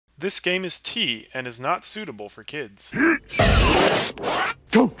This game is tea and is not suitable for kids.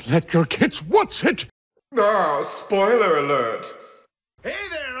 Don't let your kids watch it! Ah, spoiler alert. Hey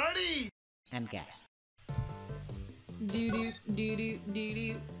there, Artie! And gas.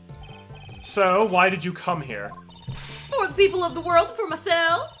 Do-do-do-do-do-do. So, why did you come here? For the people of the world and for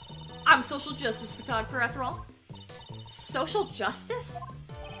myself. I'm a social justice photographer after all. Social justice?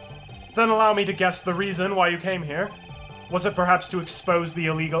 Then allow me to guess the reason why you came here. Was it perhaps to expose the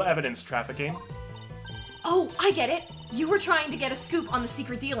illegal evidence trafficking? Oh, I get it. You were trying to get a scoop on the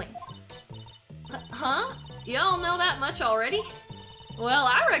secret dealings. Huh? Y'all know that much already? Well,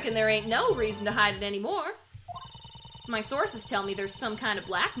 I reckon there ain't no reason to hide it anymore. My sources tell me there's some kind of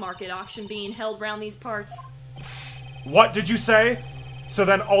black market auction being held around these parts. What did you say? So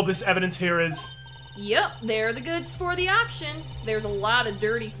then all this evidence here is... Yep, they're the goods for the auction. There's a lot of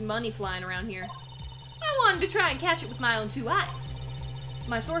dirty money flying around here. I wanted to try and catch it with my own two eyes.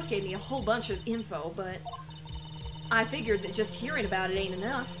 My source gave me a whole bunch of info, but I figured that just hearing about it ain't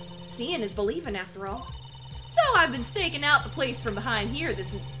enough. Seeing is believing, after all. So I've been staking out the place from behind here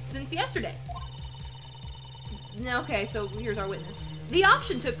since yesterday. Okay, so here's our witness. The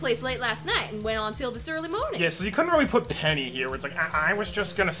auction took place late last night and went on till this early morning. Yeah, so you couldn't really put Penny here, where it's like, I was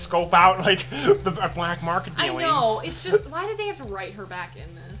just gonna scope out, like, the black market dealings. I know, it's just, why did they have to write her back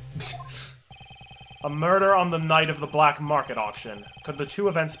in this? A murder on the night of the black market auction. Could the two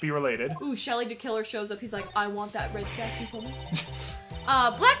events be related? Ooh, Shelly the Killer shows up, he's like, I want that red statue for me.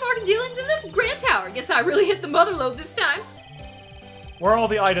 Black market dealings in the Grand Tower. Guess I really hit the mother lode this time. Were all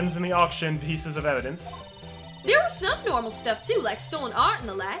the items in the auction pieces of evidence? There was some normal stuff too, like stolen art and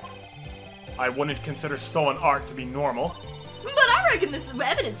the like. I wouldn't consider stolen art to be normal. But I reckon this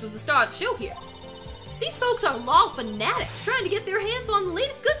evidence was the star of the show here. These folks are law fanatics trying to get their hands on the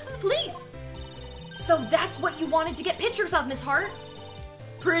latest goods from the police. So that's what you wanted to get pictures of, Miss Hart?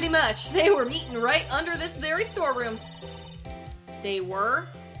 Pretty much. They were meeting right under this very storeroom. They were?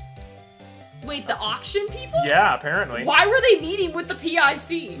 Wait, the auction people? Yeah, apparently. Why were they meeting with the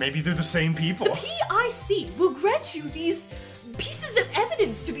PIC? Maybe they're the same people. The PIC will grant you these pieces of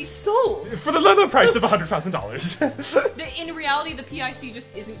evidence to be sold. For the low price of $100,000. In reality, the PIC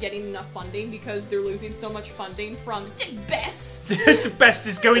just isn't getting enough funding because they're losing so much funding from the Best. The Best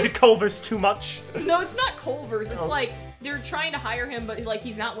is going to Culver's too much. No, it's not Culver's. It's like they're trying to hire him, but like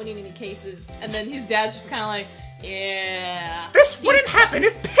he's not winning any cases. And then his dad's just kind of like, yeah. This wouldn't happen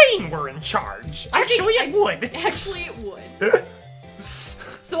if Payne were in charge. Actually, it would. Actually, it would.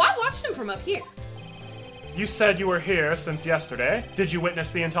 So I watched him from up here. You said you were here since yesterday. Did you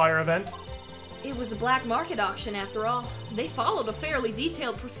witness the entire event? It was a black market auction after all. They followed a fairly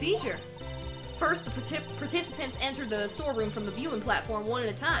detailed procedure. First, the participants entered the storeroom from the viewing platform one at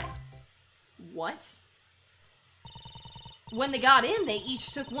a time. What? When they got in, they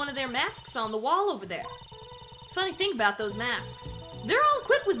each took one of their masks on the wall over there. Funny thing about those masks, they're all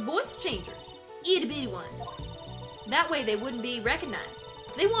equipped with voice changers. Itty-bitty ones. That way they wouldn't be recognized.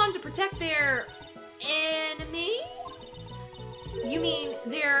 They wanted to protect their... enemy? You mean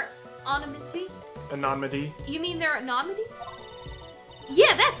their anonymity? Anonymity? You mean their anonymity?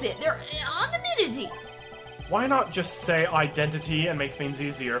 Yeah, that's it. Their anonymity. Why not just say identity and make things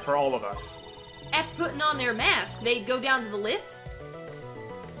easier for all of us? After putting on their mask, they'd go down to the lift.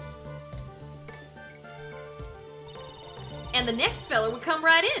 And the next fella would come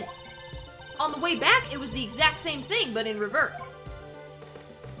right in. On the way back, it was the exact same thing, but in reverse.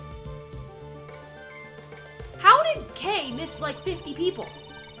 How did Kay miss like 50 people?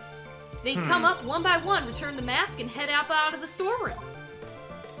 They'd come up one by one, return the mask, and head out of the storeroom.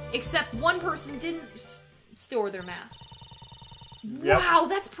 Except one person didn't store their mask. Yep. Wow,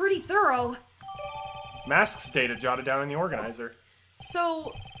 that's pretty thorough. Masks data jotted down in the organizer.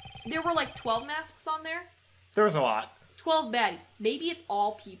 So, there were like 12 masks on there? There was a lot. 12 baddies. Maybe it's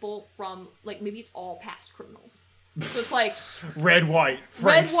all people from, like, maybe it's all past criminals. So it's like... Red, white.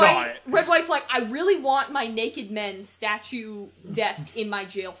 Frank saw it. Red, white's like, I really want my naked men statue desk in my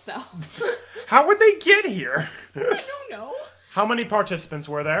jail cell. How would they get here? I don't know. How many participants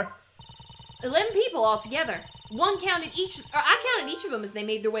were there? 11 people altogether. I counted each of them as they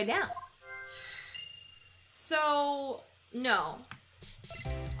made their way down. So, no.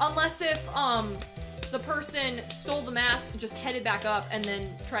 Unless if, the person stole the mask, just headed back up, and then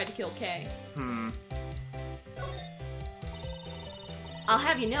tried to kill Kay. I'll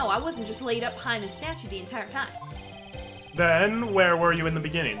have you know, I wasn't just laid up behind the statue the entire time. Then, where were you in the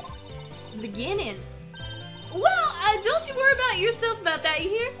beginning? Beginning? Well, don't you worry about yourself about that, you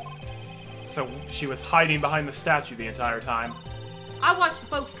hear? So, she was hiding behind the statue the entire time. I watched the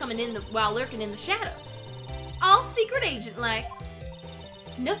folks coming in while lurking in the shadows. All secret agent-like.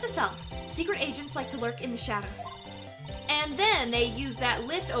 Note to self, secret agents like to lurk in the shadows. And then they use that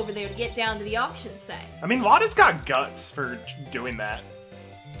lift over there to get down to the auction site. I mean, Lotta's got guts for doing that.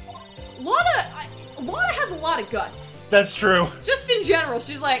 Lotta has a lot of guts. That's true. Just in general,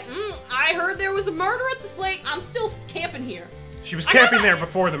 she's like, I heard there was a murder at the lake. I'm still camping here. She was camping there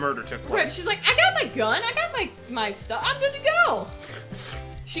before the murder took place. Right, she's like, I got my gun, I got my stuff, I'm good to go.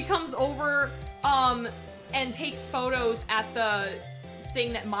 She comes over, and takes photos at the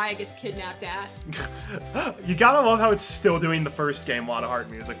thing that Maya gets kidnapped at. You gotta love how it's still doing the first game Lotta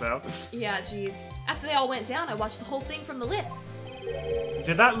Heart music, though. Yeah, jeez. After they all went down, I watched the whole thing from the lift.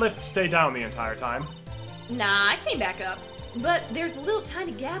 Did that lift stay down the entire time? Nah, I came back up. But there's a little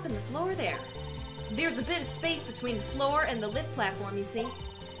tiny gap in the floor there. There's a bit of space between the floor and the lift platform, you see.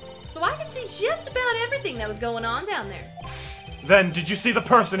 So I could see just about everything that was going on down there. Then, did you see the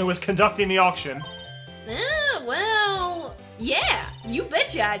person who was conducting the auction? Well, yeah, you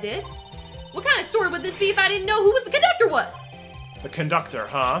betcha I did. What kind of story would this be if I didn't know who the conductor was? The conductor,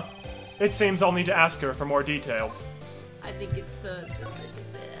 huh? It seems I'll need to ask her for more details. I think it's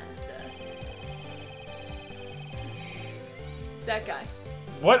that guy.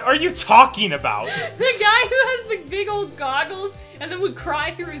 What are you talking about? The guy who has the big old goggles and then would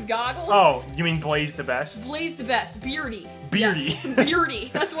cry through his goggles. Oh, you mean Blaze the Best? Blaze the Best. Beardy. Beardy. Yes, Beardy.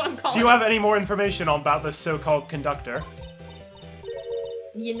 That's what I'm calling Do you have any more information about this so-called conductor?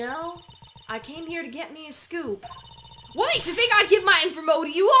 You know, I came here to get me a scoop. What makes you think I'd give my info to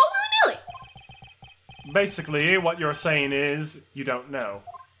you all willy-nilly? Basically, what you're saying is, you don't know.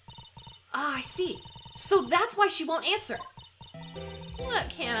 Ah, I see. So that's why she won't answer. What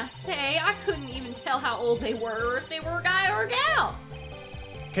can I say? I couldn't even tell how old they were or if they were a guy or a gal.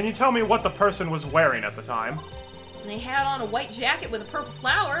 Can you tell me what the person was wearing at the time? They had on a white jacket with a purple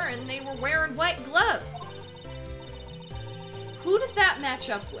flower and they were wearing white gloves. Who does that match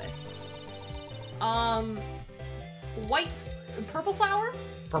up with? Purple flower?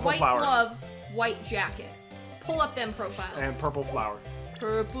 Purple white flower. gloves, white jacket. Pull up them profiles. And purple flower.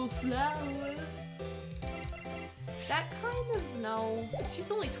 Purple flower. That kind of, no. She's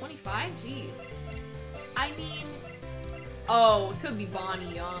only 25, jeez. I mean, oh, it could be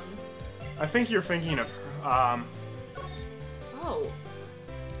Bonnie Young. I think you're thinking of, Oh,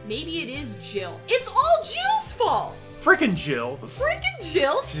 maybe it is Jill. It's all Jill's fault! frickin' Jill. Frickin'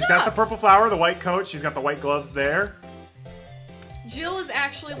 Jill She's got the sucks. purple flower, the white coat, she's got the white gloves there. Jill is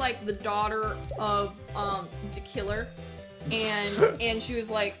actually like the daughter of the killer, and she was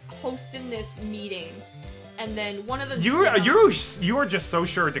like hosting this meeting, and then one of them. You are just so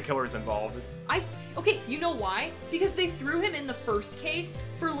sure the killer's involved. Okay, you know why? Because they threw him in the first case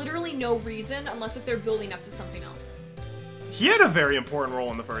for literally no reason, unless if they're building up to something else. He had a very important role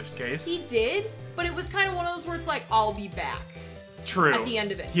in the first case. He did, but it was kind of one of those where it's like, I'll be back. True. At the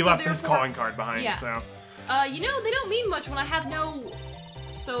end of it. He So left his therefore- calling card behind, Yeah. so. You know, they don't mean much when I have no...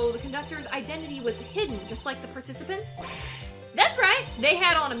 So the conductor's identity was hidden, just like the participants? That's right! They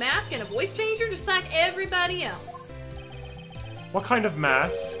had on a mask and a voice changer, just like everybody else. What kind of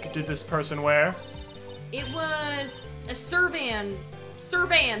mask did this person wear? It was a Servan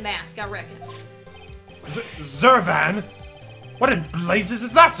mask, I reckon. Zervan? What in blazes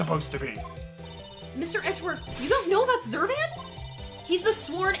is that supposed to be? Mr. Edgeworth, you don't know about Zervan? He's the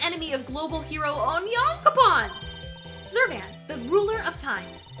sworn enemy of global hero Onyankopon! Zervan, the ruler of time.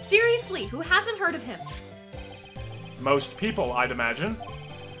 Seriously, who hasn't heard of him? Most people, I'd imagine.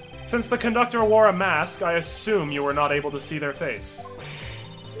 Since the conductor wore a mask, I assume you were not able to see their face.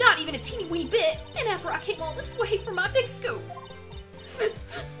 Not even a teeny weeny bit, and after I came all this way for my big scoop.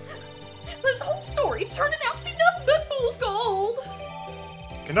 This whole story's turning out to be nothing but fool's gold.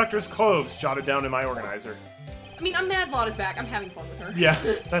 Conductor's clothes jotted down in my organizer. I mean, I'm mad Lotta's back. I'm having fun with her. Yeah,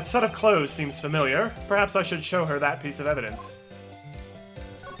 that set of clothes seems familiar. Perhaps I should show her that piece of evidence.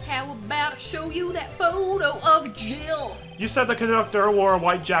 How about I show you that photo of Jill? You said the conductor wore a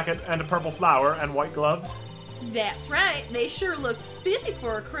white jacket and a purple flower and white gloves? That's right. They sure looked spiffy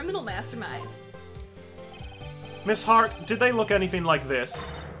for a criminal mastermind. Miss Hart, did they look anything like this?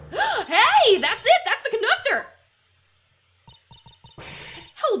 Hey, that's it. That's the conductor.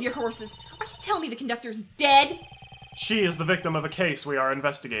 Hold your horses. Are you telling me the conductor's dead? She is the victim of a case we are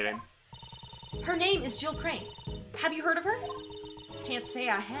investigating. Her name is Jill Crane. Have you heard of her? Can't say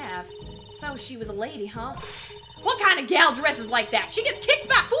I have. So she was a lady, huh? What kind of gal dresses like that? She gets kicked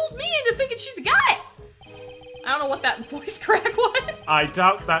by fools me into thinking she's a guy. I don't know what that voice crack was. I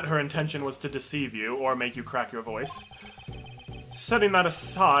doubt that her intention was to deceive you or make you crack your voice. Setting that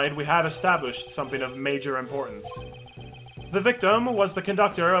aside, we have established something of major importance. The victim was the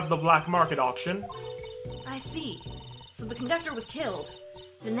conductor of the black market auction. I see. So the conductor was killed.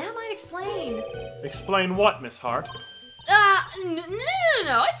 then that might explain. Explain what, Miss Hart?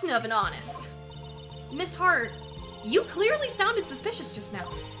 No, it's nothing honest. Miss Hart, you clearly sounded suspicious just now.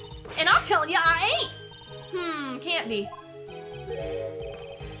 And I'm telling you, I ain't. Can't be.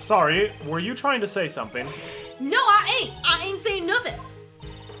 Sorry, were you trying to say something? No, I ain't. I ain't saying nothing.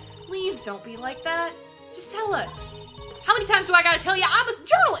 Please don't be like that. Just tell us. How many times do I gotta tell you I'm a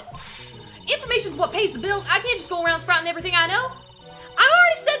journalist? Information's what pays the bills. I can't just go around sprouting everything I know. I've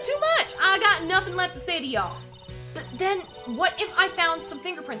already said too much. I got nothing left to say to y'all. But then, what if I found some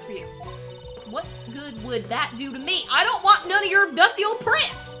fingerprints for you? What good would that do to me? I don't want none of your dusty old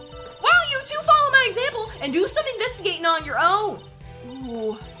prints. Why don't you two follow my example and do some investigating on your own?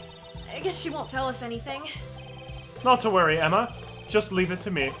 Ooh, I guess she won't tell us anything. Not to worry, Emma. Just leave it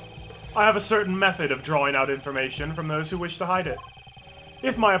to me. I have a certain method of drawing out information from those who wish to hide it.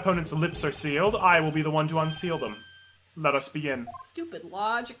 If my opponent's lips are sealed, I will be the one to unseal them. Let us begin. Stupid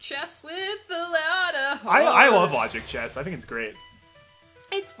logic chess with the LOTTA. I love logic chess. I think it's great.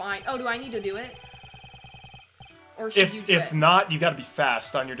 It's fine. Oh, do I need to do it? Or should you do If it? not, you gotta be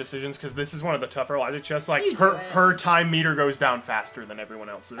fast on your decisions, because this is one of the tougher logic chess. Like, You do it. her time meter goes down faster than everyone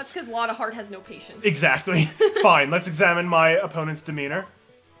else's. That's because LOTTA Heart has no patience. Exactly. Fine, let's examine my opponent's demeanor.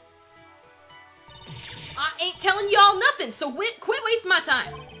 I ain't telling y'all nothing, so quit wasting my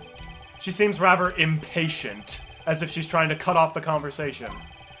time. She seems rather impatient, as if she's trying to cut off the conversation.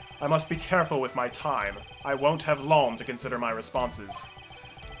 I must be careful with my time. I won't have long to consider my responses.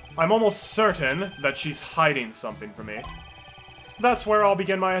 I'm almost certain that she's hiding something from me. That's where I'll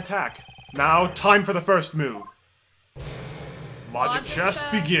begin my attack. Now, time for the first move. Logic chess,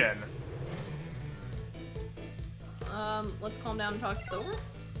 begin. Let's calm down and talk this over.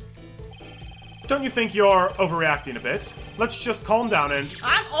 Don't you think you're overreacting a bit? Let's just calm down and...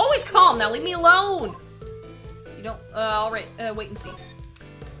 I'm always calm, now leave me alone! You don't, alright, wait and see.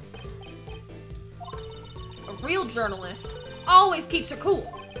 A real journalist always keeps her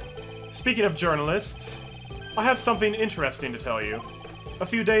cool. Speaking of journalists, I have something interesting to tell you. A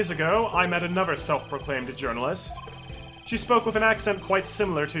few days ago, I met another self-proclaimed journalist. She spoke with an accent quite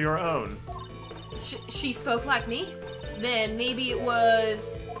similar to your own. She spoke like me? Then maybe it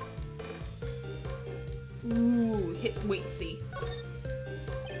was... Ooh, wait and see.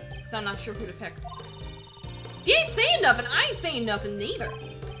 Because I'm not sure who to pick. If you ain't saying nothing, I ain't saying nothing neither.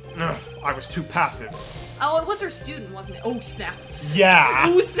 Ugh, I was too passive. Oh, it was her student, wasn't it? Oh, snap. Yeah!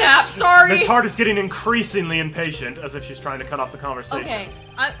 Oh, snap, sorry! Miss Hart is getting increasingly impatient, as if she's trying to cut off the conversation. Okay,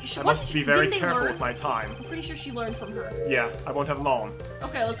 I must be very careful with my time. I'm pretty sure she learned from her. Yeah, I won't have long.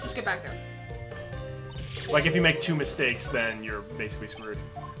 Okay, let's just get back there. Like, if you make 2 mistakes, then you're basically screwed.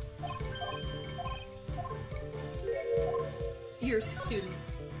 Your student.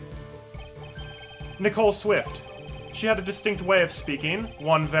 Nicole Swift. She had a distinct way of speaking,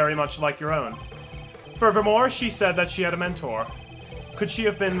 one very much like your own. Furthermore, she said that she had a mentor. Could she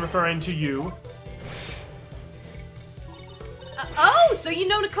have been referring to you? Oh, so you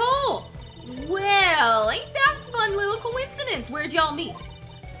know Nicole! Well, ain't that a fun little coincidence? Where'd y'all meet?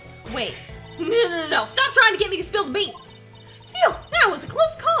 Wait. No. Stop trying to get me to spill the beans! Phew, that was a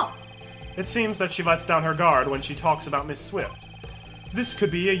close call! It seems that she lets down her guard when she talks about Miss Swift. This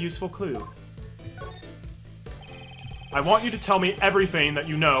could be a useful clue. I want you to tell me everything that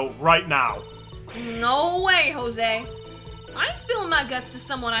you know right now. No way, Jose. I ain't spilling my guts to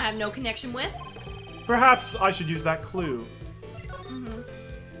someone I have no connection with. Perhaps I should use that clue.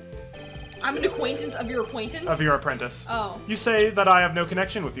 I'm an acquaintance of your acquaintance? Of your apprentice. Oh. You say that I have no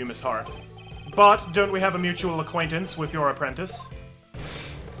connection with you, Miss Hart. But don't we have a mutual acquaintance with your apprentice?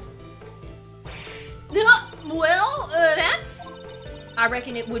 Well, that's... I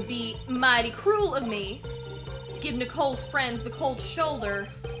reckon it would be mighty cruel of me to give Nicole's friends the cold shoulder.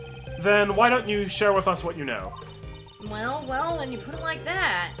 Then why don't you share with us what you know? Well, when you put it like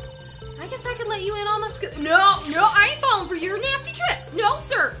that, I guess I could let you in on my No, I ain't falling for your nasty tricks. No,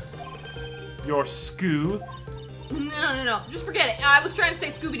 sir. Your scoo? No. Just forget it. I was trying to say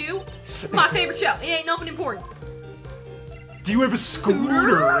Scooby-Doo. My favorite show. It ain't nothing important. Do you have a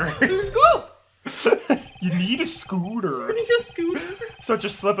scooter? Scoop! You need a scooter. I need a scooter. Such a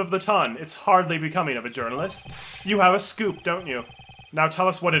slip of the tongue. It's hardly becoming of a journalist. You have a scoop, don't you? Now tell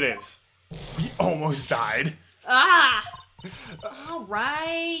us what it is. We almost died.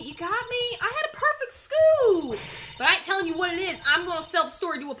 Alright, you got me. I had a perfect scoop. But I ain't telling you what it is. I'm gonna sell the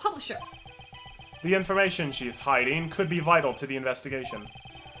story to a publisher. The information she's hiding could be vital to the investigation.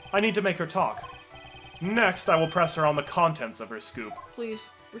 I need to make her talk. Next, I will press her on the contents of her scoop. Please,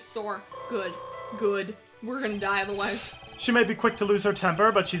 restore. Good. We're gonna die otherwise. She may be quick to lose her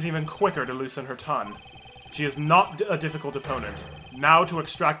temper, but she's even quicker to loosen her tongue. She is not a difficult opponent. Now to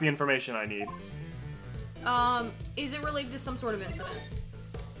extract the information I need. Is it related to some sort of incident?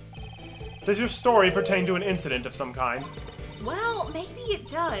 Does your story pertain to an incident of some kind? Well, maybe it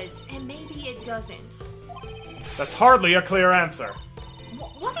does, and maybe it doesn't. That's hardly a clear answer.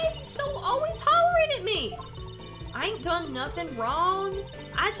 Why are you so always hollering at me? I ain't done nothing wrong.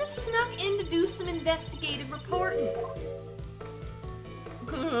 I just snuck in to do some investigative reporting.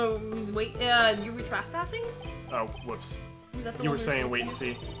 Wait, you were trespassing? Oh, whoops. Was that the You one were we saying supposed wait to and do?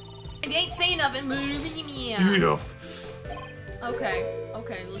 see. And you ain't saying nothing. Yeah.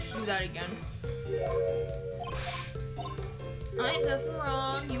 Okay, let's do that again. I ain't nothing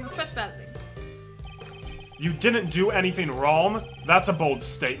wrong. You were trespassing. You didn't do anything wrong? That's a bold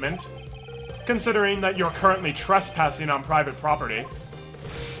statement. Considering that you're currently trespassing on private property.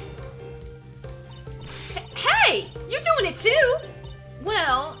 Hey! You're doing it too!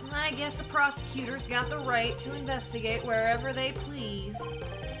 Well, I guess the prosecutors got the right to investigate wherever they please.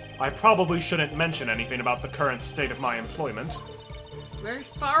 I probably shouldn't mention anything about the current state of my employment. There's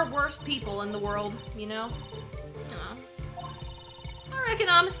far worse people in the world, you know? I reckon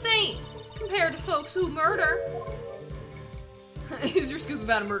I'm a saint compared to folks who murder. Is your scoop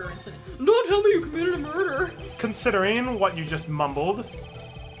about a murder incident? Don't tell me you committed a murder! Considering what you just mumbled,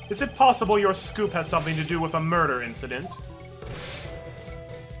 is it possible your scoop has something to do with a murder incident?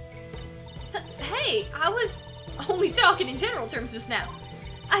 Hey, I was only talking in general terms just now.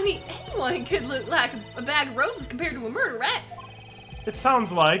 I mean, anyone could look like a bag of roses compared to a murder, right? It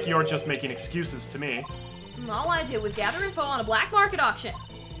sounds like you're just making excuses to me. All I did was gather info on a black market auction.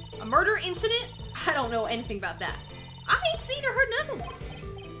 A murder incident? I don't know anything about that. I ain't seen or heard nothing.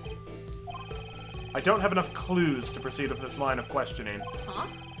 I don't have enough clues to proceed with this line of questioning. Huh?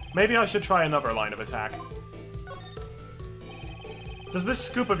 Maybe I should try another line of attack. Does this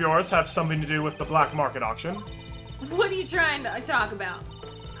scoop of yours have something to do with the black market auction? What are you trying to talk about?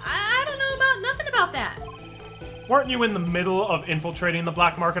 I don't know about nothing about that. Weren't you in the middle of infiltrating the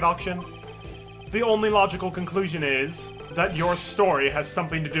black market auction? The only logical conclusion is that your story has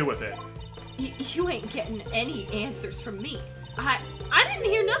something to do with it. You ain't getting any answers from me. I didn't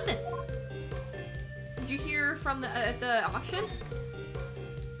hear nothing. Did you hear from at the auction?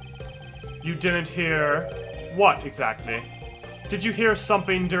 You didn't hear what exactly? Did you hear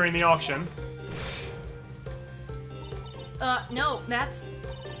something during the auction? No, that's...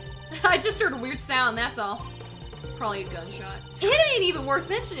 I just heard a weird sound, that's all. Probably a gunshot. It ain't even worth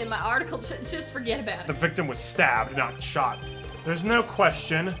mentioning in my article, just forget about The it. victim was stabbed, not shot. There's no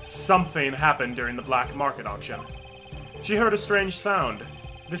question something happened during the black market auction. She heard a strange sound.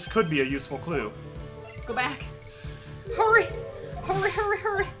 This could be a useful clue. Go back. Hurry!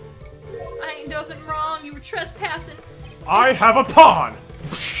 Hurry! I ain't nothing wrong, you were trespassing. I have a pawn!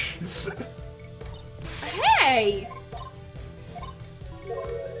 Hey!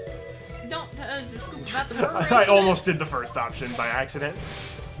 Don't scoop about the murder I incident. almost did the first option by accident.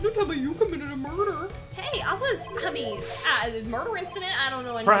 Don't tell me you committed a murder. Hey, murder incident? I don't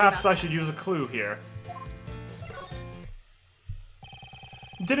know anything Perhaps about I should use a clue here.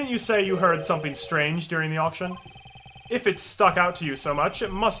 Didn't you say you heard something strange during the auction? If it stuck out to you so much,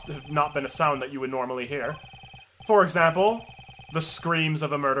 it must have not been a sound that you would normally hear. For example, the screams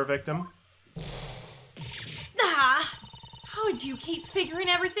of a murder victim. How'd you keep figuring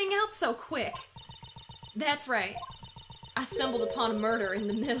everything out so quick? That's right. I stumbled upon a murder in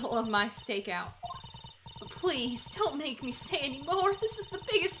the middle of my stakeout. But please, don't make me say any more. This is the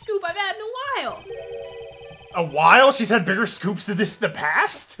biggest scoop I've had in a while. A while? She's had bigger scoops than this in the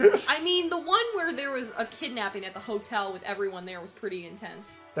past? I mean, the one where there was a kidnapping at the hotel with everyone there was pretty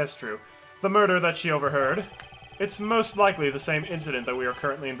intense. That's true. The murder that she overheard. It's most likely the same incident that we are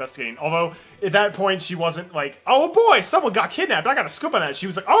currently investigating. Although, at that point, she wasn't like, oh boy, someone got kidnapped, I got a scoop on that. She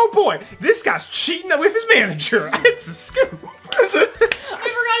was like, oh boy, this guy's cheating with his manager. It's a scoop. I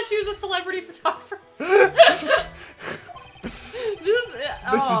forgot she was a celebrity photographer.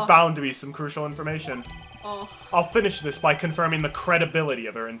 This is bound to be some crucial information. Oh. I'll finish this by confirming the credibility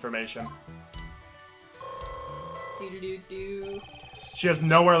of her information. Do. She has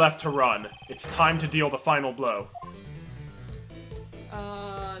nowhere left to run. It's time to deal the final blow.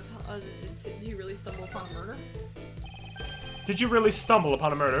 Did you really stumble upon a murder? Did you really stumble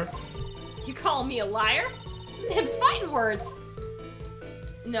upon a murder? You call me a liar? Them's fighting words!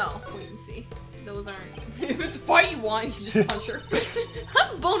 No, wait and see. Those aren't... If it's a fight you want, you just punch her.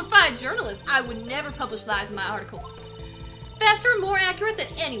 I'm a bona fide journalist. I would never publish lies in my articles. Faster and more accurate than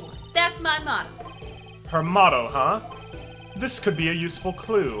anyone. That's my motto. Her motto, huh? This could be a useful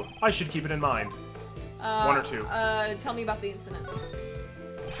clue. I should keep it in mind. One or two. Tell me about the incident.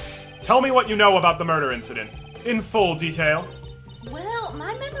 Tell me what you know about the murder incident. In full detail. Well,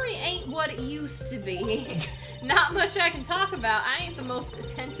 my memory ain't what it used to be. Not much I can talk about. I ain't the most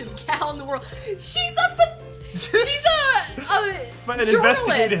attentive gal in the world. She's An journalist.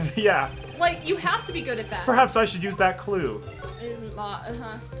 investigative, yeah. Like, you have to be good at that. Perhaps I should use that clue. It isn't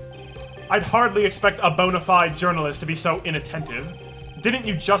I'd hardly expect a bona fide journalist to be so inattentive. Didn't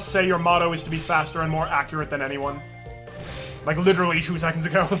you just say your motto is to be faster and more accurate than anyone? Like, literally 2 seconds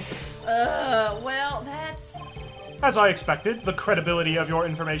ago. Well, that's... As I expected, the credibility of your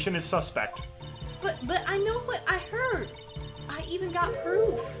information is suspect. But I know what I heard. I even got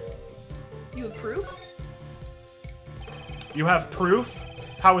proof. You have proof? You have proof?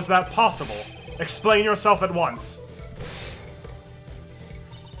 How is that possible? Explain yourself at once.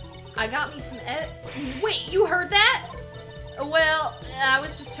 I got me some Wait, you heard that? Well, I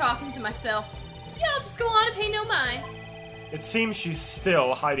was just talking to myself. Yeah, I'll just go on and pay no mind. It seems she's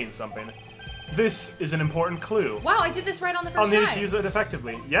still hiding something. This is an important clue. Wow, I did this right on the first I'll time. need to use it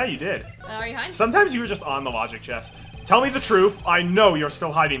effectively. Yeah, you did. Are you hiding? Sometimes you were just on the logic chess. Tell me the truth. I know you're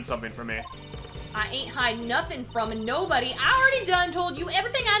still hiding something from me. I ain't hiding nothing from nobody. I already done told you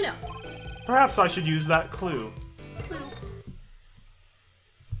everything I know. Perhaps I should use that clue. Clue.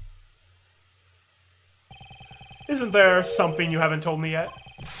 Isn't there something you haven't told me yet?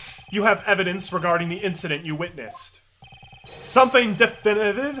 You have evidence regarding the incident you witnessed. Something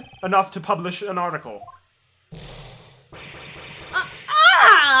definitive enough to publish an article.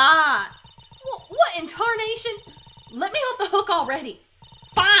 What in tarnation? Let me off the hook already.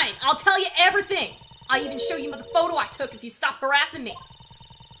 Fine, I'll tell you everything. I'll even show you the photo I took if you stop harassing me.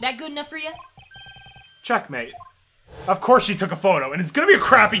 That good enough for you? Checkmate. Of course she took a photo, and it's gonna be a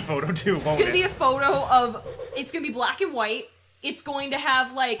crappy photo too, won't it? It's gonna be a photo of... It's gonna be black and white. It's going to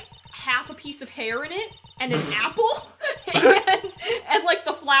have, like, half a piece of hair in it, and an apple, and like,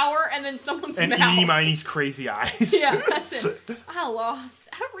 the flower, and then someone's mouth. And Eeny Miny's crazy eyes. Yeah, that's it. I lost.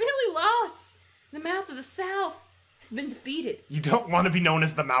 I really lost. The mouth of the South has been defeated. You don't want to be known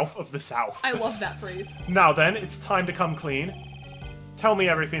as the mouth of the South. I love that phrase. Now then, it's time to come clean. Tell me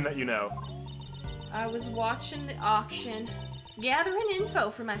everything that you know. I was watching the auction, gathering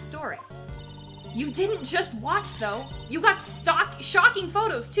info for my story. You didn't just watch, though. You got shocking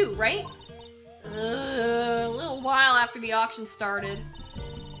photos, too, right? A little while after the auction started,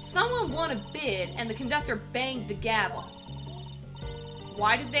 someone won a bid and the conductor banged the gavel.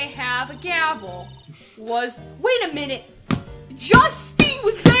 Why did they have a gavel? Wait a minute! Justine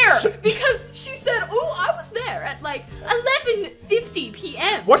was there! Because she said, "Oh, I was there at like 11:50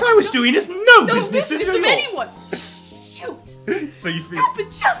 p.m. What I was doing is no business of anyone! Shoot! So you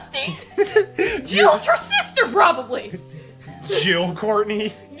Stupid Justine! Jill's her sister, probably! Jill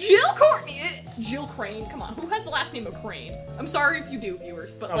Courtney? Jill Courtney! Jill Crane, come on, who has the last name of Crane? I'm sorry if you do,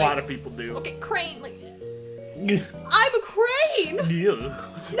 viewers, but A lot of people do. Okay, Crane, like... I'm a Crane! Ugh.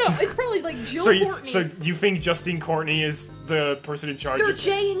 No, it's probably like Jill Courtney. So you think Justine Courtney is the person in charge They're of...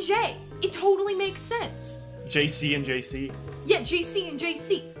 J and J. It totally makes sense. JC and JC? Yeah, JC and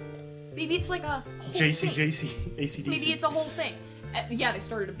JC. Maybe it's like a whole JC, thing. JC, ACDC. Maybe it's a whole thing. Yeah, they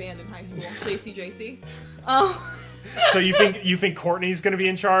started a band in high school. JC, JC. So you think Courtney's gonna be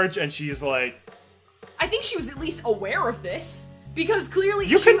in charge, and she's like... I think she was at least aware of this. Because clearly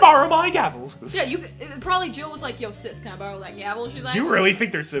You can borrow my gavel. Yeah, probably Jill was like, "Yo, sis, can I borrow that gavel?" She's like, You really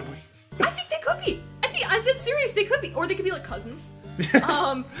think they're siblings? I think they could be. I'm dead serious. They could be, or they could be like cousins.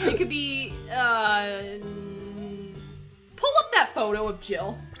 They could be. Pull up that photo of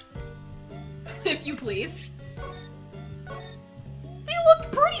Jill, if you please. They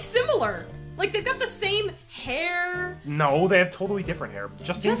look pretty similar. Like they've got the same hair. No, they have totally different hair.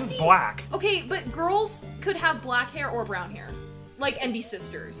 Justine's is black. Okay, but girls could have black hair or brown hair. Like, and be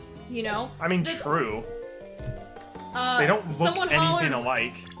sisters, you know? I mean, true. They don't look anything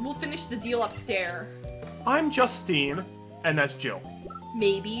alike. We'll finish the deal upstairs. I'm Justine, and that's Jill.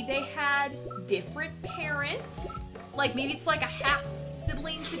 Maybe they had different parents. Like, maybe it's like a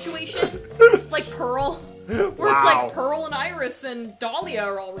half-sibling situation. Like Pearl. Where it's like Pearl and Iris and Dahlia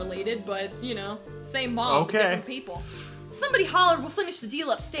are all related, but, you know, same mom, but different people. Somebody hollered, we'll finish the deal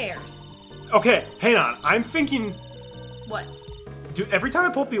upstairs. Okay, hang on. I'm thinking... What? Every time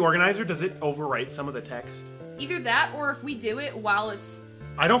I pull up the organizer, does it overwrite some of the text? Either that, or if we do it while it's...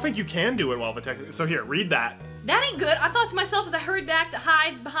 I don't think you can do it while the text is... So here, read that. That ain't good. I thought to myself as I hurried back to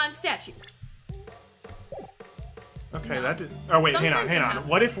hide behind the statue. Okay, No. that did... Oh, wait, hang Sometimes on. it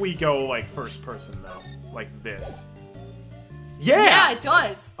What if we go, like, first person, though? Like this. Yeah! Yeah, it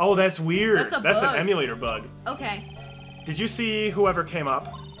does. Oh, that's weird. That's a That's bug. an emulator bug. Okay. Did you see whoever came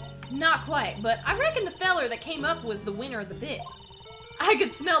up? Not quite, but I reckon the feller that came up was the winner of the bid. I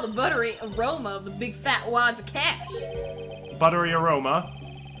could smell the buttery aroma of the big fat wads of cash. Buttery aroma.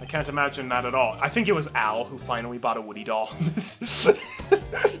 I can't imagine that at all. I think it was Al who finally bought a Woody doll.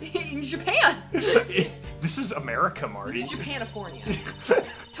 In Japan. This is America, Marty. This is Japanifornia.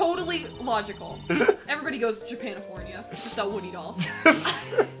 Totally logical. Everybody goes to Japanifornia to sell Woody dolls.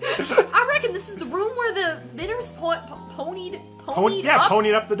 I reckon this is the room where the bidders ponied up.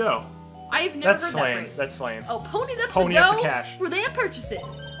 Ponied up the dough. I've never heard slang. that phrase. That's slang. Oh, ponied up Pony the up dough the cash. for their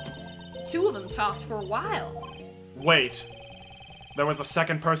purchases. The two of them talked for a while. Wait. There was a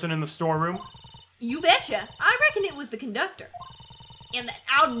second person in the storeroom? You betcha. I reckon it was the conductor. And then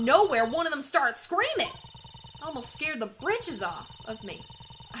out of nowhere, one of them started screaming. I almost scared the britches off of me.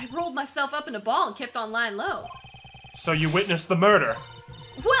 I rolled myself up in a ball and kept on lying low. So you witnessed the murder?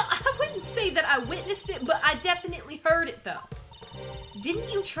 Well, I wouldn't say that I witnessed it, but I definitely heard it, though. Didn't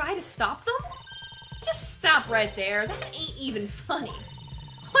you try to stop them? Just stop right there. That ain't even funny.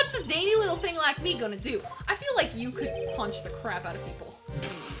 What's a dainty little thing like me gonna do? I feel like you could punch the crap out of people.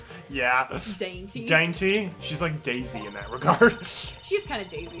 Yeah. Dainty. Dainty? She's like Daisy in that regard. She is kind of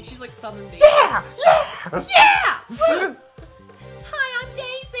Daisy. She's like Southern Daisy. Yeah! Yeah! Yeah! Woo! Hi, I'm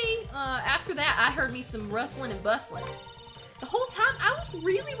Daisy. After that, I heard me some rustling and bustling. The whole time, I was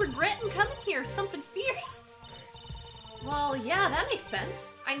really regretting coming here. Something fierce. Well, yeah, that makes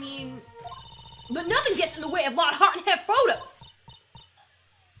sense. I mean, but nothing gets in the way of Lotta Heart and have photos.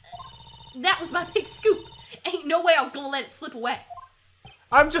 That was my big scoop. Ain't no way I was gonna let it slip away.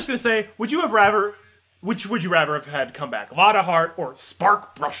 I'm just gonna say, which would you rather have had come back? Lotta Heart or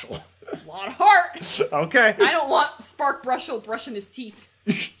Spark Brushel? Lotta Heart. Okay. I don't want Spark Brushel brushing his teeth.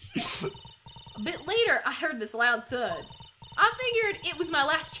 A bit later, I heard this loud thud. I figured it was my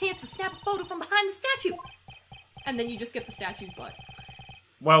last chance to snap a photo from behind the statue. And then you just get the statue's butt.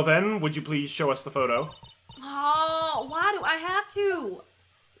 Well then, would you please show us the photo? Oh, why do I have to?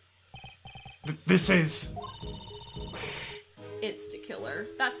 This is... It's the killer.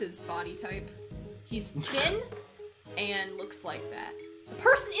 That's his body type. He's thin and looks like that. The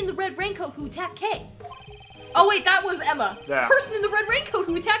person in the red raincoat who attacked Kay. Oh wait, that was Emma. Yeah. The person in the red raincoat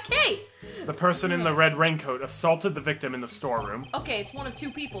who attacked Kay. The person in the red raincoat assaulted the victim in the storeroom. Okay, it's one of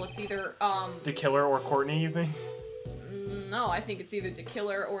two people. It's either, The killer or Courtney, you think? No, I think it's either the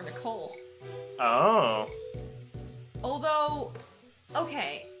killer or Nicole. Oh. Although,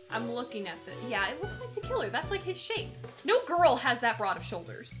 okay, I'm looking at the... Yeah, it looks like the killer. That's like his shape. No girl has that broad of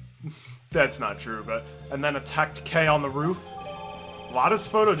shoulders. That's not true, but... And then attacked Kay on the roof? Lotta's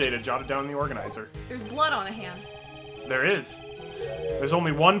photo data jotted down in the organizer. There's blood on a hand. There is. There's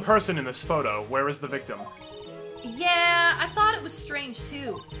only one person in this photo. Where is the victim? Yeah, I thought it was strange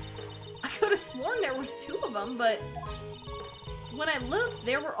too. I could have sworn there was two of them, but when I looked,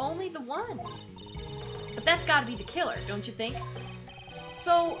 there were only the one. But that's gotta be the killer, don't you think?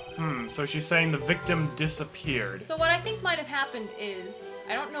 So... So she's saying the victim disappeared. So what I think might have happened is,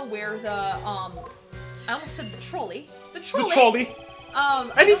 I don't know where the, I almost said the trolley. The trolley! The trolley!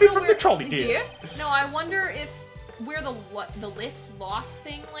 Anything from the trolley, dear. No, I wonder if where the lift loft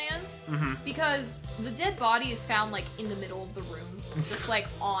thing lands, because the dead body is found like in the middle of the room, just like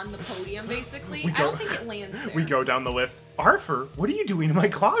on the podium, basically. I don't think it lands there. We go down the lift. Arthur, what are you doing in my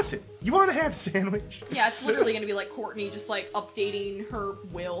closet? You want to have a sandwich? Yeah, it's literally gonna be like Courtney just like updating her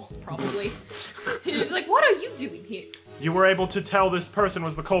will, probably. She's like, what are you doing here? You were able to tell this person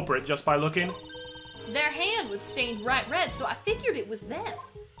was the culprit just by looking? Their hand was stained bright red, so I figured it was them.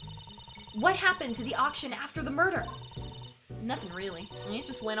 What happened to the auction after the murder? Nothing really. It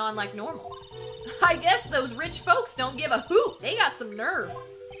just went on like normal. I guess those rich folks don't give a hoot. They got some nerve.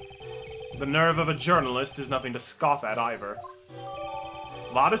 The nerve of a journalist is nothing to scoff at either.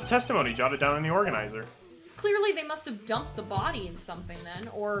 Lotta's testimony jotted down in the organizer. Clearly they must have dumped the body in something then,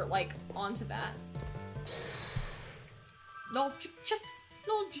 or like onto that. No, just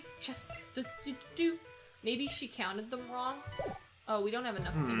maybe she counted them wrong. Oh, we don't have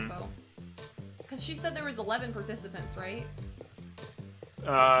enough info. Because she said there was 11 participants, right?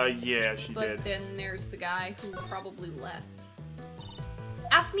 Yeah, she But did. then there's the guy who probably left.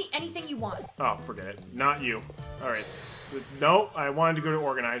 Ask me anything you want. Oh, forget it. Not you. Alright. No, I wanted to go to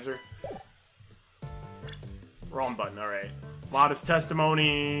organizer. Wrong button, alright. Lotta's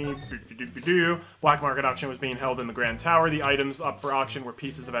testimony. Black market auction was being held in the Grand Tower. The items up for auction were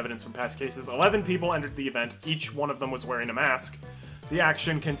pieces of evidence from past cases. 11 people entered the event. Each one of them was wearing a mask. The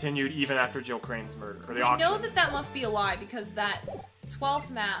action continued even after Jill Crane's murder. Or the We auction. know that that must be a lie because that 12th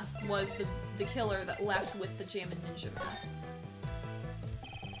mask was the killer that left with the Jammin' Ninja mask.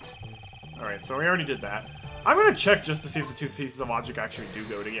 Alright, so we already did that. I'm gonna check just to see if the two pieces of logic actually do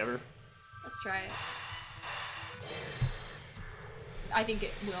go together. Let's try it. I think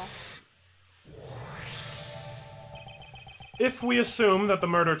it will. If we assume that the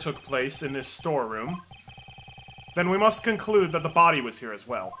murder took place in this storeroom, then we must conclude that the body was here as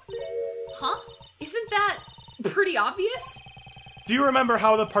well. Huh? Isn't that pretty obvious? Do you remember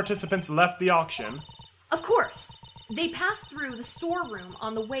how the participants left the auction? Of course. They passed through the storeroom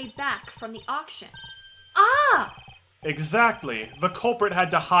on the way back from the auction. Ah! Exactly. The culprit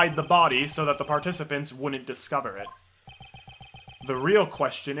had to hide the body so that the participants wouldn't discover it. The real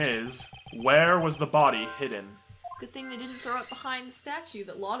question is, where was the body hidden? Good thing they didn't throw it behind the statue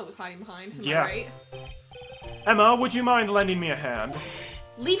that Lotta was hiding behind. Am I Yeah. right? Emma, would you mind lending me a hand?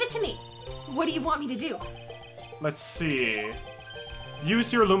 Leave it to me. What do you want me to do? Let's see.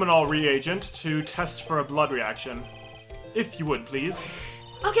 Use your luminol reagent to test for a blood reaction. If you would, please.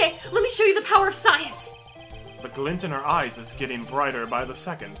 Okay, let me show you the power of science. The glint in her eyes is getting brighter by the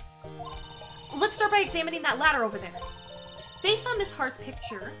second. Let's start by examining that ladder over there. Based on Miss Hart's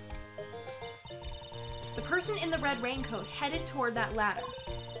picture, the person in the red raincoat headed toward that ladder.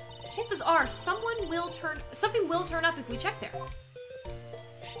 Chances are something will turn up if we check there.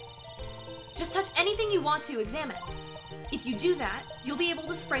 Just touch anything you want to examine it. If you do that, you'll be able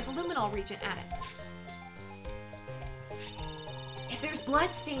to spray the luminol reagent at it. If there's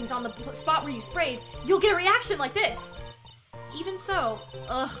blood stains on the spot where you sprayed, you'll get a reaction like this. Even so,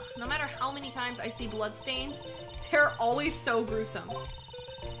 no matter how many times I see blood stains, they're always so gruesome.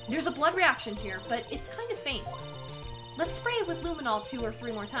 There's a blood reaction here, but it's kind of faint. Let's spray it with luminol 2 or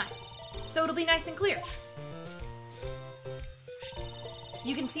 3 more times, so it'll be nice and clear.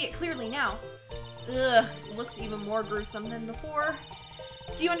 You can see it clearly now. Ugh, it looks even more gruesome than before.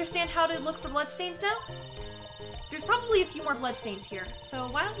 Do you understand how to look for bloodstains now? There's probably a few more bloodstains here, so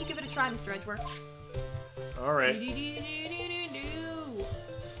why don't you give it a try, Mr. Edgeworth? Alright.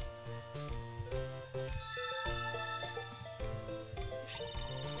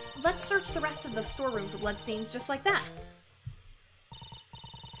 Let's search the rest of the storeroom for bloodstains just like that.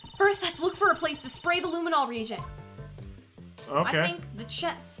 First, let's look for a place to spray the luminol reagent. Okay. I think the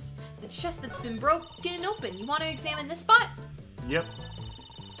chest that's been broken open. You want to examine this spot? Yep.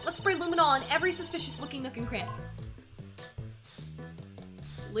 Let's spray luminol in every suspicious looking nook and cranny.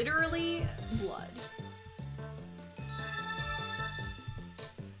 Literally blood.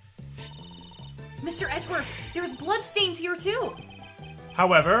 Mr. Edgeworth, there's blood stains here too.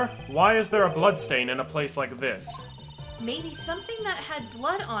 However, why is there a blood stain in a place like this? Maybe something that had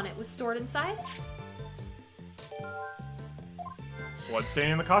blood on it was stored inside? Blood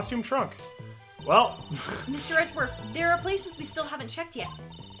stain in the costume trunk. Well, Mr. Edgeworth, there are places we still haven't checked yet.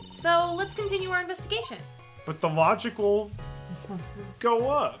 So let's continue our investigation. but the logic will go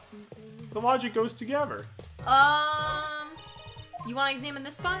up. The logic goes together. You want to examine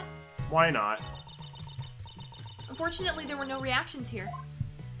this spot? Why not? Unfortunately, there were no reactions here.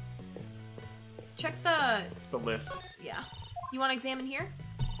 Check the... The lift. Yeah. You want to examine here?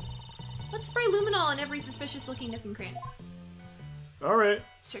 Let's spray luminol in every suspicious-looking nook and cranny. Alright.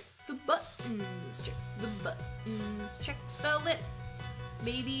 Check the buttons, check the buttons, check the lift.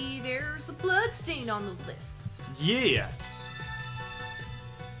 Maybe there's a blood stain on the lift. Yeah.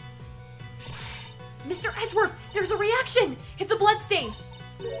 Mr. Edgeworth, there's a reaction! It's a blood stain!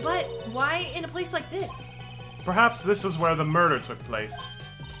 But why in a place like this? Perhaps this was where the murder took place.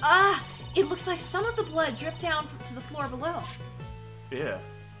 Ah, it looks like some of the blood dripped down to the floor below. Yeah.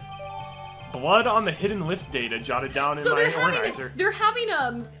 Blood on the hidden lift data jotted down in So my they're organizer. having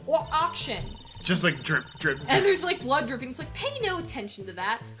a auction. Just like drip, drip, drip. And there's like blood dripping. It's like, pay no attention to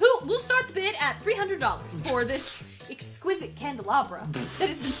that. We'll start the bid at $300 for this exquisite candelabra that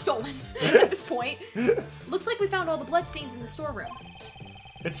has been stolen at this point. Looks like we found all the bloodstains in the storeroom.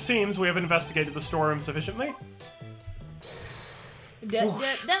 It seems we have investigated the storeroom sufficiently. Well,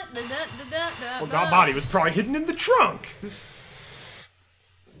 that body was probably hidden in the trunk. And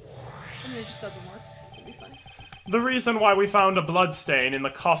it just doesn't work. It'd be funny. The reason why we found a blood stain in the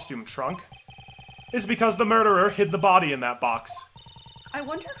costume trunk is because the murderer hid the body in that box. I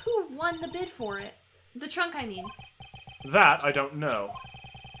wonder who won the bid for it. The trunk, I mean. That I don't know.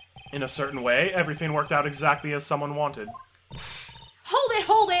 In a certain way, everything worked out exactly as someone wanted.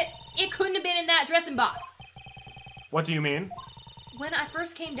 Hold it! It couldn't have been in that dressing box. What do you mean? When I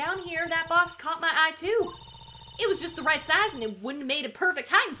first came down here, that box caught my eye too. It was just the right size and it wouldn't have made a perfect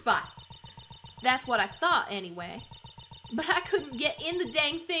hiding spot. That's what I thought anyway. But I couldn't get in the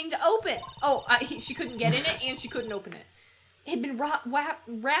dang thing to open. Oh, she couldn't get in it and she couldn't open it. It had been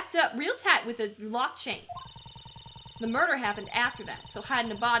wrapped up real tight with a lock chain. The murder happened after that, so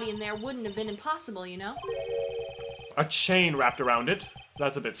hiding a body in there wouldn't have been impossible, you know? A chain wrapped around it.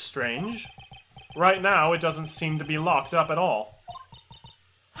 That's a bit strange. Right now, it doesn't seem to be locked up at all.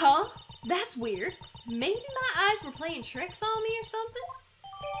 Huh? That's weird. Maybe my eyes were playing tricks on me or something?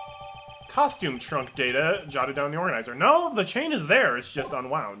 Costume trunk data jotted down in the organizer. No, the chain is there, it's just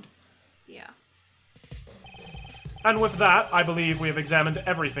unwound. Yeah. And with that, I believe we have examined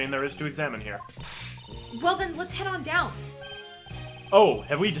everything there is to examine here. Well then, let's head on down. Oh,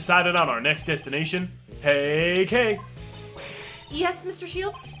 have we decided on our next destination? Hey, Kay. Yes, Mr.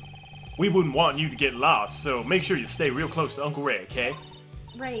 Shields? We wouldn't want you to get lost, so make sure you stay real close to Uncle Ray, Kay?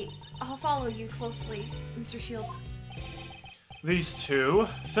 Right. I'll follow you closely, Mr. Shields. These two?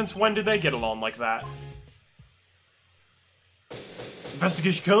 Since when did they get along like that?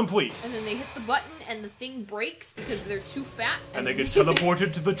 Investigation complete. And then they hit the button and the thing breaks because they're too fat. And they get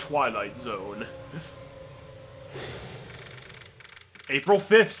teleported to the Twilight Zone. April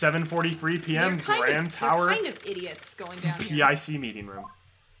 5th, 7:43 p.m. Grand Tower. They're kind of idiots going down here. PIC meeting room.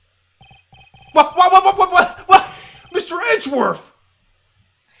 What? Mr. Edgeworth!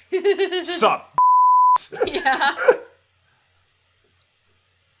 Sup? Yeah.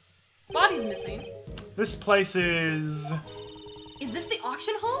 Body's missing. This place is... Is this the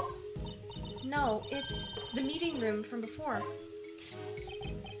auction hall? No, it's the meeting room from before.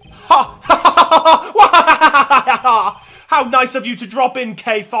 Ha! How nice of you to drop in,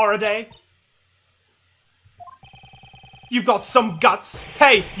 Kay Faraday. You've got some guts.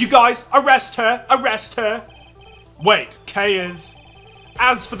 Hey, you guys, arrest her! Arrest her! Wait, Kay is...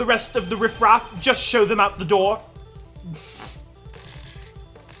 As for the rest of the riffraff, just show them out the door.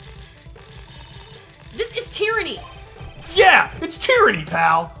 This is tyranny! Yeah, it's tyranny,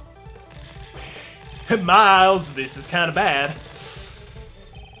 pal! Miles, this is kinda bad.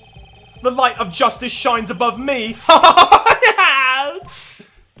 The light of justice shines above me. Ouch!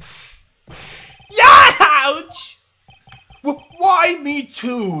 Ouch! Why me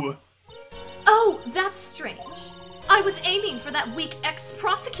too? Oh, that's strange. I was aiming for that weak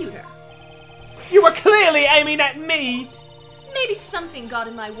ex-prosecutor. You were clearly aiming at me! Maybe something got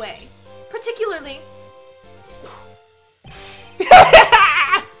in my way. Particularly...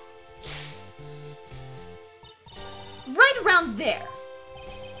 right around there.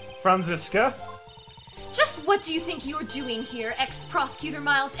 Franziska? Just what do you think you're doing here, ex-prosecutor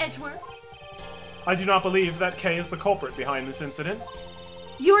Miles Edgeworth? I do not believe that Kay is the culprit behind this incident.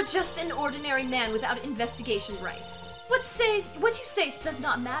 You're just an ordinary man without investigation rights. What you say does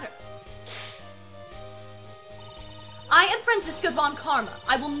not matter. I am Franziska von Karma.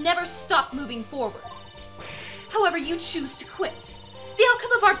 I will never stop moving forward. However you choose to quit, the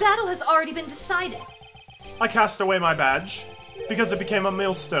outcome of our battle has already been decided. I cast away my badge, because it became a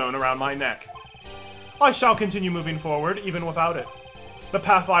millstone around my neck. I shall continue moving forward, even without it. The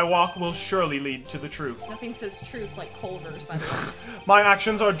path I walk will surely lead to the truth. Nothing says truth like Culver's, by the way. My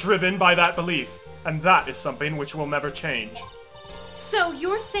actions are driven by that belief, and that is something which will never change. So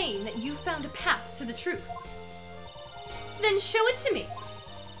you're saying that you found a path to the truth? Then show it to me.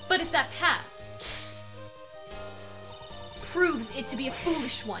 But if that path proves it to be a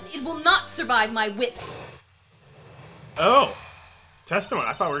foolish one, it will not survive my whip. Oh! Testament.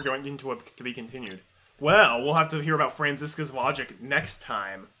 I thought we were going into to be continued. Well, we'll have to hear about Franziska's logic next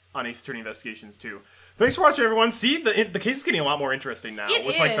time on Ace Attorney Investigations 2. Thanks for watching, everyone. See, the case is getting a lot more interesting now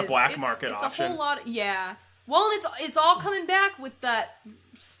with like the black market option. It's a whole lot. Yeah. Well, and it's all coming back with that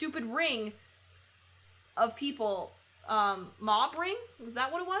stupid ring of people. Mob ring? Was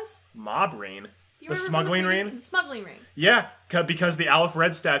that what it was? Mob ring. You The remember smuggling ring? The smuggling ring. Yeah, because the Aleph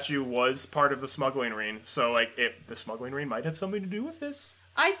Red statue was part of the smuggling ring, so like the smuggling ring might have something to do with this.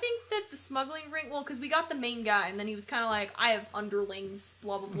 I think that the smuggling ring, well, because we got the main guy, and then he was kind of like, I have underlings,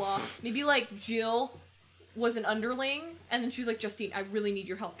 blah, blah, blah. Maybe, like, Jill was an underling, and then she was like, Justine, I really need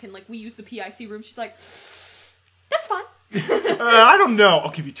your help. Can, like, we use the PIC room? She's like, that's fine. I don't know.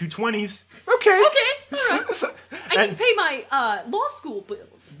 I'll give you 2 20s. Okay. Okay, alright. I need to pay my, law school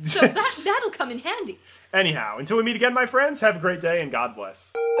bills, so that'll come in handy. Anyhow, until we meet again, my friends, have a great day, and God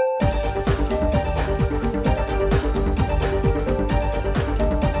bless.